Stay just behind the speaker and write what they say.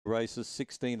races,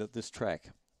 16 at this track.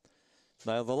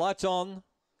 Now the light's on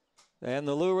and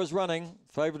the lure is running.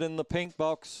 Favourite in the pink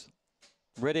box.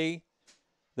 Ready.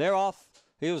 They're off.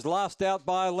 He was last out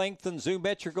by a length, and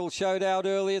Zoometrical showed out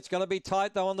early. It's going to be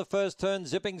tight, though, on the first turn.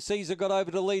 Zipping Caesar got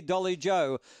over to lead Dolly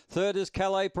Joe. Third is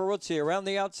Calais Peruzzi. Around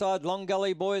the outside, Long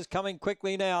Gully Boys coming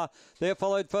quickly now. They're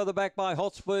followed further back by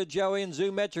Hotspur Joey and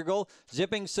Zoometrical.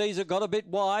 Zipping Caesar got a bit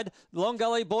wide. Long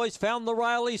Gully Boys found the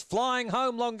rail. He's flying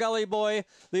home, Long Gully Boy.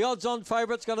 The odds-on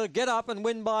favourite's going to get up and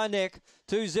win by a neck.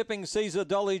 Two Zipping Caesar,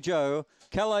 Dolly Joe,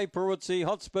 Calais Peruzzi,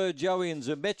 Hotspur Joey and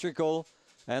Zoometrical.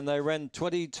 And they ran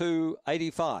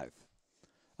 22.85.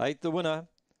 8 the winner.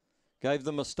 Gave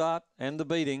them a start and a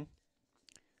beating.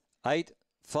 8,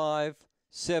 5,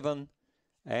 7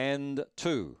 and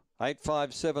 2. 8,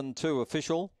 5, 7, 2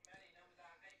 official.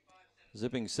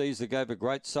 Zipping Caesar gave a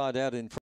great side out in front.